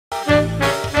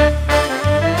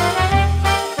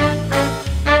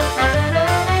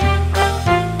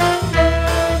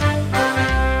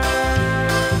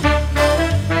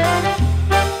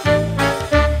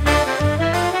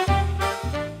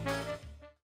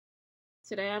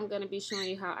Today I'm going to be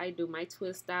showing you how I do my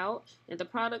twist out, and the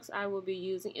products I will be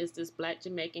using is this black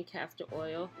Jamaican castor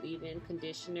oil leave-in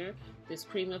conditioner, this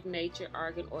Creme of Nature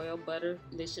argan oil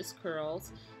butterlicious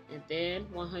curls, and then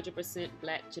 100%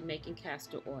 black Jamaican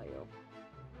castor oil.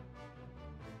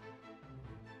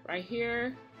 Right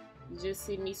here you just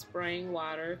see me spraying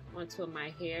water onto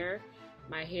my hair.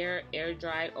 My hair air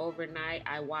dried overnight.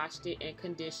 I washed it and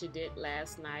conditioned it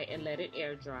last night and let it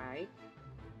air dry.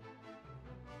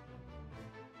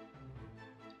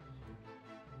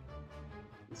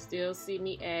 You still see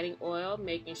me adding oil,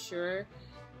 making sure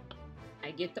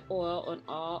I get the oil on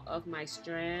all of my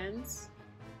strands.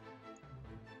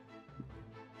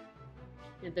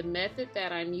 And the method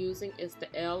that I'm using is the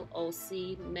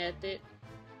LOC method,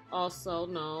 also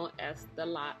known as the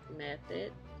lock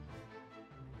method.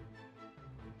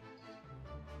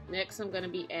 Next, I'm going to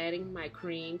be adding my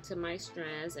cream to my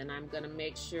strands, and I'm going to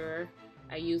make sure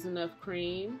I use enough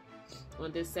cream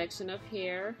on this section of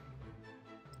hair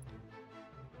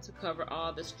to cover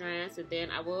all the strands, and then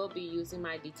I will be using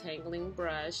my detangling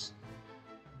brush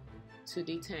to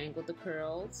detangle the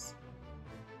curls.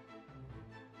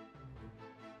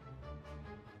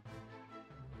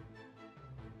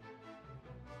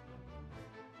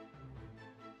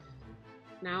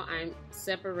 Now I'm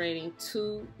separating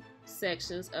two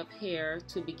sections of hair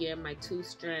to begin my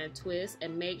two-strand twist,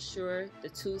 and make sure the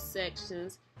two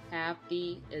sections have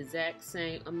the exact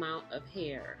same amount of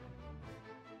hair.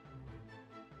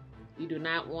 You do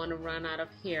not want to run out of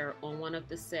hair on one of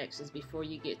the sections before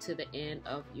you get to the end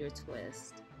of your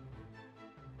twist.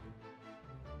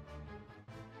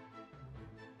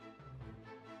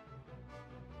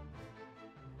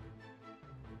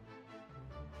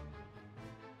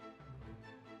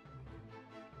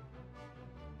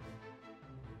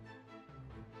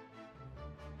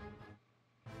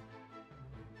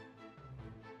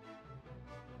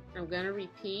 I'm going to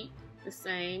repeat the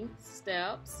same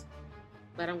steps,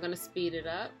 but I'm going to speed it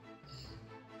up.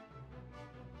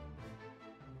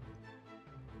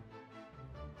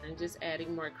 I'm just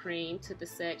adding more cream to the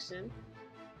section,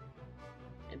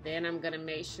 and then I'm going to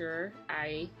make sure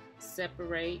I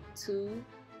separate two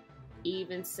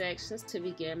even sections to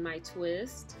begin my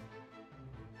twist.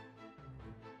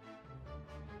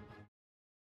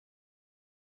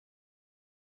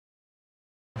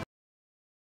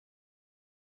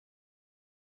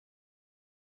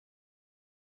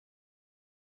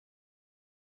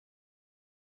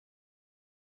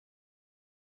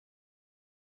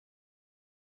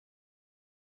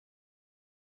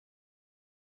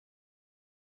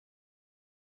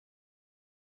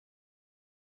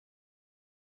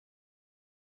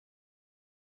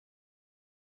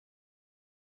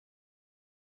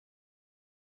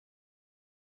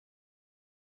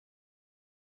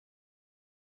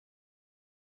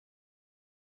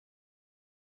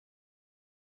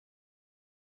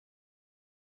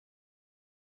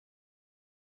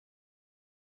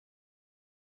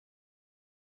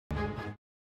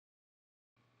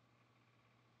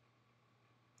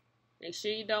 Make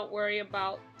sure you don't worry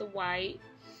about the white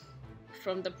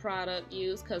from the product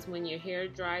used, because when your hair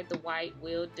dries, the white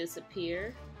will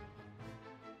disappear.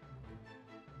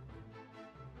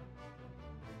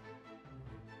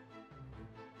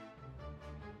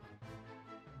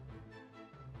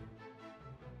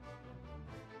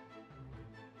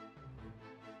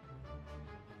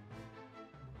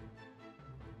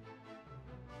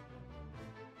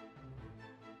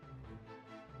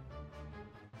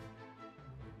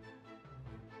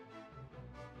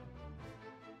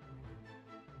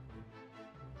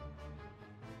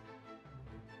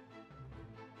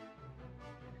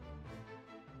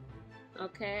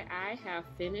 Okay, I have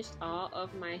finished all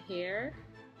of my hair.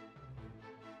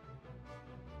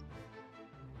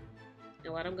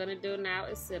 And what I'm going to do now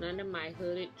is sit under my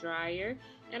hooded dryer.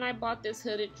 And I bought this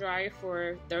hooded dryer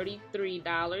for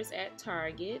 $33 at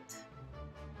Target.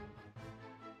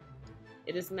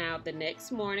 It is now the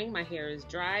next morning. My hair is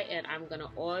dry, and I'm going to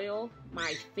oil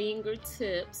my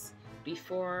fingertips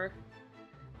before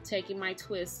taking my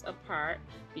twists apart.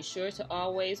 Be sure to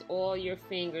always oil your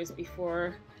fingers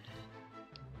before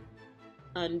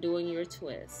undoing your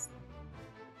twist.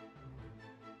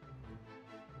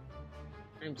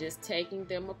 I'm just taking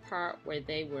them apart where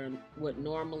they would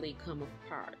normally come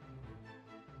apart.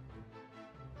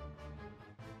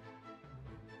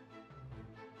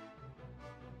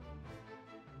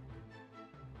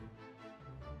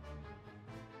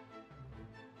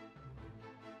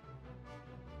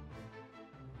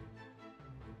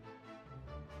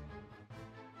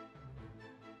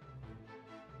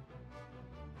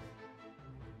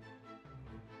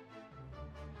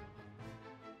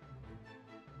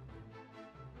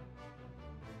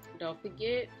 Don't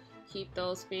forget, keep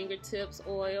those fingertips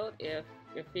oiled. If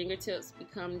your fingertips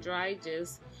become dry,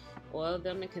 just oil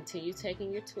them and continue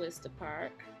taking your twist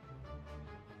apart.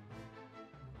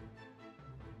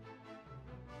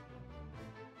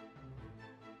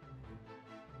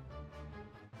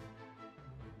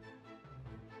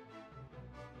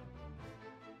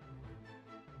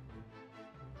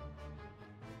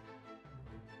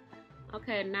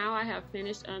 Okay, now I have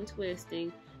finished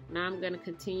untwisting. Now I'm going to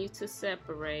continue to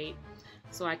separate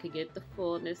so I can get the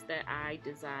fullness that I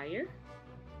desire.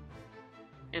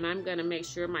 And I'm going to make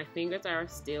sure my fingers are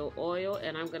still oiled,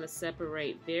 and I'm going to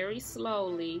separate very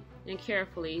slowly and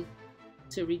carefully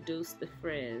to reduce the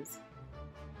frizz.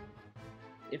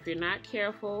 If you're not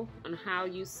careful on how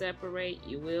you separate,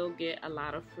 you will get a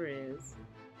lot of frizz.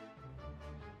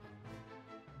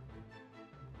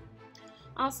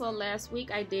 Also, last week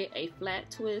I did a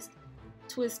flat twist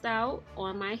out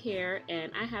on my hair,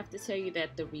 and I have to tell you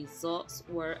that the results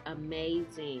were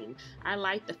amazing. I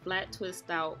like the flat twist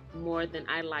out more than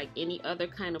I like any other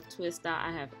kind of twist out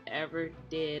I have ever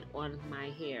did on my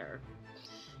hair.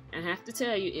 I have to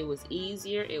tell you, it was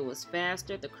easier, it was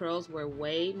faster, the curls were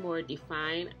way more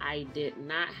defined. I did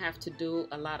not have to do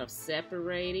a lot of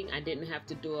separating. I didn't have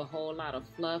to do a whole lot of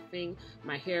fluffing.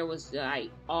 My hair was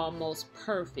like almost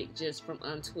perfect just from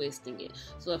untwisting it.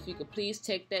 So if you could please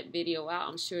take that video out,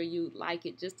 I'm sure you'd like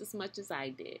it just as much as I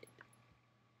did.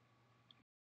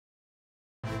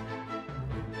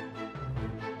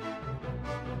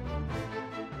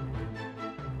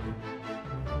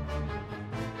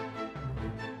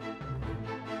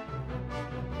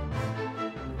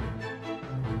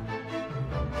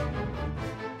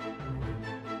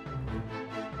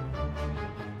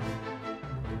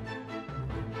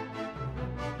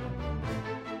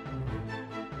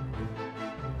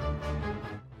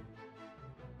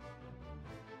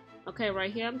 Okay,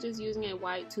 right here I'm just using a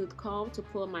wide tooth comb to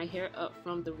pull my hair up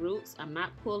from the roots. I'm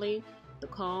not pulling the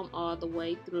comb all the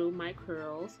way through my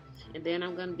curls. And then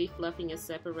I'm going to be fluffing and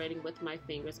separating with my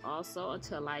fingers also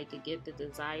until I can get the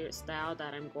desired style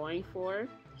that I'm going for.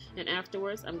 And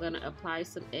afterwards I'm going to apply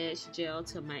some edge gel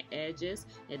to my edges.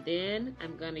 And then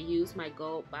I'm going to use my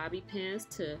gold bobby pins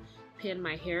to pin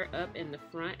my hair up in the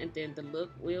front, and then the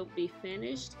look will be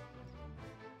finished.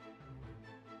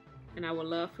 And I would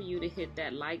love for you to hit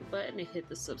that like button and hit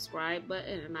the subscribe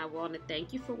button. And I want to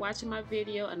thank you for watching my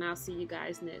video, and I'll see you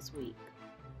guys next week.